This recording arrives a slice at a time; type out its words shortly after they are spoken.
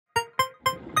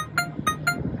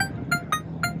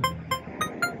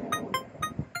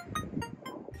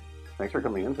Thanks for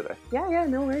coming in today. Yeah,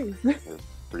 no worries. It was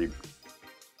pretty,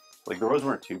 like the roads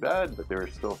weren't too bad, but they were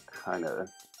still kind of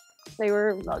They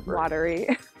were not great.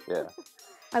 watery. Yeah,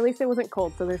 At least it wasn't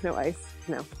cold, so there's no ice.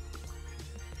 No.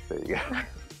 there you go.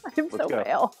 I'm so go.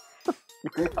 pale.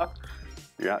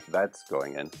 Yeah, that's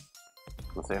going in.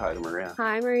 Let's say hi to Maria.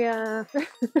 Hi, Maria.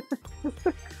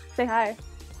 Say hi.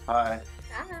 Hi.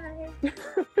 Hi.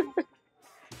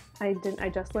 I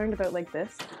just learned about like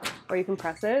this, or you can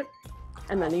press it,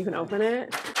 and then you can open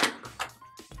it.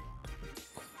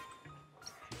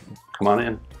 Come on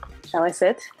in. Shall I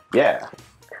sit? Yeah.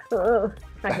 Ugh.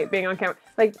 I hate being on camera.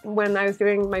 Like when I was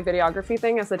doing my videography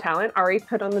thing as a talent, Ari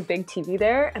put on the big TV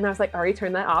there, and I was like, Ari,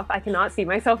 turn that off. I cannot see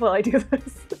myself while I do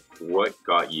this. What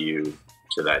got you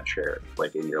to that chair,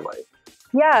 like in your life?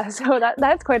 Yeah, so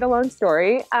that's quite a long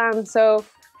story. So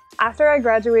after I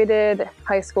graduated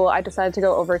high school, I decided to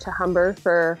go over to Humber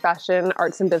for fashion,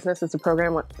 arts, and business as a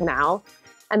program now.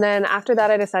 And then after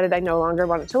that, I decided I no longer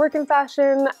wanted to work in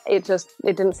fashion. It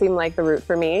didn't seem like the route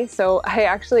for me. So I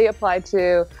actually applied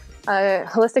to a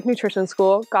holistic nutrition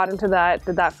school, got into that,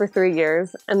 did that for 3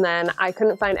 years. And then I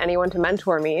couldn't find anyone to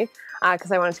mentor me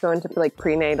because I wanted to go into like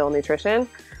prenatal nutrition.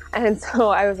 And so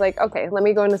I was like, okay, let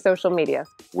me go into social media.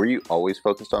 Were you always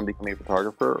focused on becoming a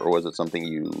photographer, or was it something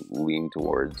you leaned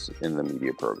towards in the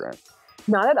media program?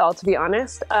 Not at all, to be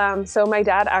honest. So my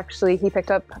dad actually, he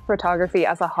picked up photography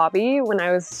as a hobby when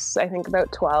I was, I think,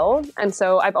 about 12. And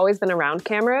so I've always been around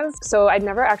cameras. So I'd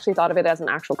never actually thought of it as an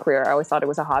actual career. I always thought it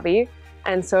was a hobby.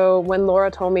 And so when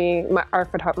Laura told me,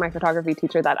 my photography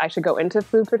teacher, that I should go into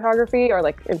food photography or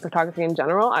like in photography in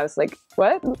general, I was like,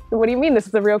 what? What do you mean? This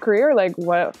is a real career? Like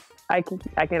what? I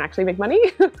can actually make money?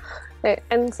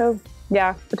 And so,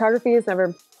 yeah, photography has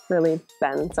never really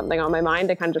been something on my mind.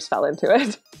 I kind of just fell into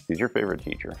it. Who's your favorite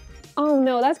teacher? Oh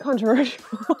no, that's controversial.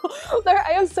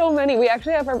 I have so many. We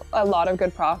actually have a lot of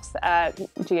good profs at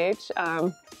GH.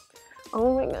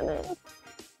 Oh my goodness.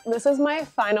 This is my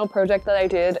final project that I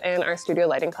did in our studio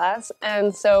lighting class.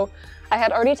 And so I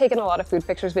had already taken a lot of food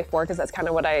pictures before because that's kind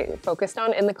of what I focused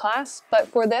on in the class. But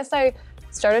for this, I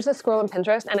started to scroll on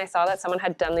Pinterest and I saw that someone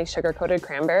had done these sugar-coated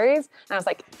cranberries. And I was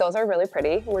like, those are really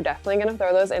pretty. We're definitely gonna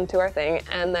throw those into our thing.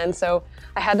 And then so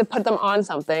I had to put them on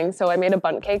something. So I made a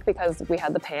bundt cake because we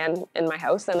had the pan in my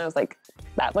house and I was like,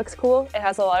 that looks cool. It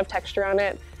has a lot of texture on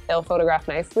it. It'll photograph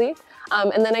nicely.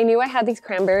 And then I knew I had these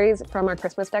cranberries from our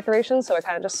Christmas decorations, so I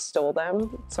kind of just stole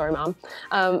them. Sorry, Mom.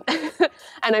 And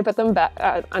I put them back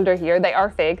under here. They are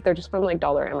fake. They're just from like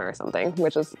Dollarama or something,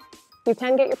 which is, you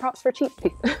can get your props for cheap.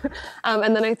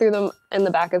 And then I threw them in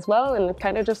the back as well, and it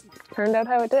kind of just turned out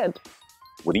how it did.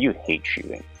 What do you hate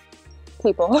shooting?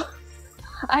 People.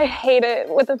 I hate it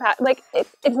with the like.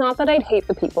 It's not that I'd hate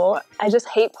the people. I just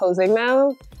hate posing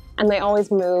now, and they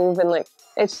always move, and like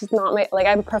it's just not my like.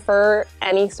 I prefer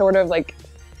any sort of like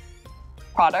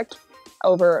product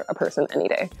over a person any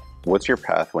day. What's your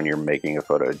path when you're making a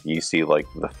photo? Do you see like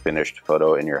the finished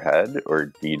photo in your head, or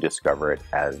do you discover it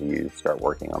as you start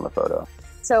working on the photo?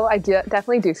 So I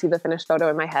definitely do see the finished photo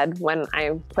in my head when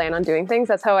I plan on doing things.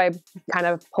 That's how I kind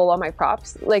of pull all my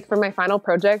props. Like for my final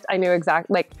project, I knew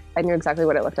exactly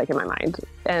what it looked like in my mind,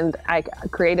 and I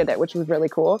created it, which was really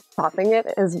cool. Popping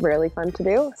it is really fun to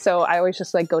do. So I always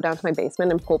just like go down to my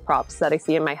basement and pull props that I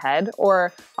see in my head,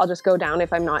 or I'll just go down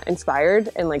if I'm not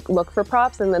inspired and like look for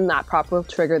props, and then that prop will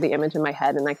trigger the image in my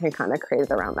head, and I can kind of create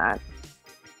it around that.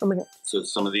 Oh my God. So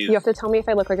some of these... You have to tell me if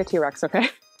I look like a T-Rex, okay?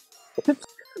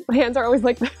 My hands are always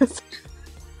like this.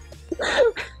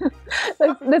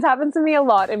 This happens to me a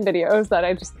lot in videos that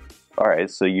I just... All right,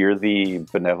 so you're the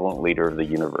benevolent leader of the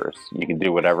universe. You can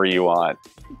do whatever you want.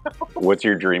 No. What's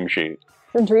your dream shoot?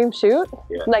 The dream shoot?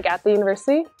 Yeah. Like at the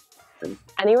university?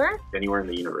 Anywhere? Anywhere in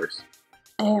the universe.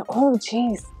 Oh,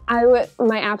 geez.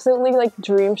 My absolutely like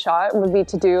dream shot would be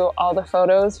to do all the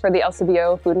photos for the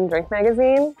LCBO Food and Drink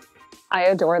magazine. I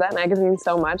adore that magazine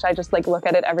so much. I just like look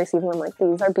at it every season. I'm like,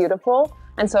 these are beautiful.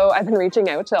 And so I've been reaching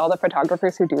out to all the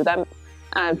photographers who do them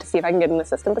to see if I can get an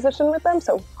assistant position with them.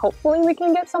 So hopefully we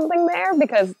can get something there,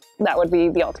 because that would be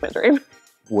the ultimate dream.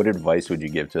 What advice would you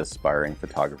give to aspiring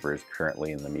photographers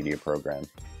currently in the media program?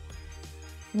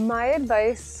 My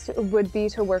advice would be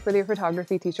to work with your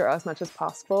photography teacher as much as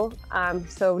possible.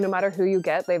 So no matter who you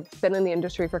get, they've been in the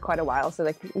industry for quite a while, so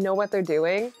they know what they're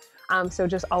doing. So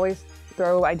just always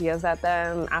throw ideas at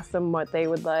them, ask them what they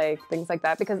would like, things like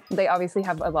that, because they obviously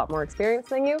have a lot more experience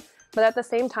than you. But at the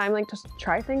same time, like, just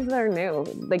try things that are new.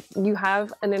 Like, you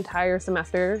have an entire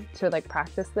semester to like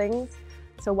practice things.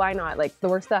 So why not? Like, the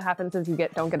worst that happens is you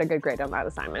don't get a good grade on that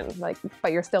assignment, like,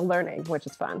 but you're still learning, which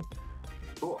is fun.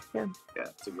 Cool. Yeah. Yeah,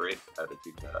 it's a great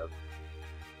attitude to have.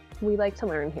 We like to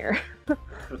learn here.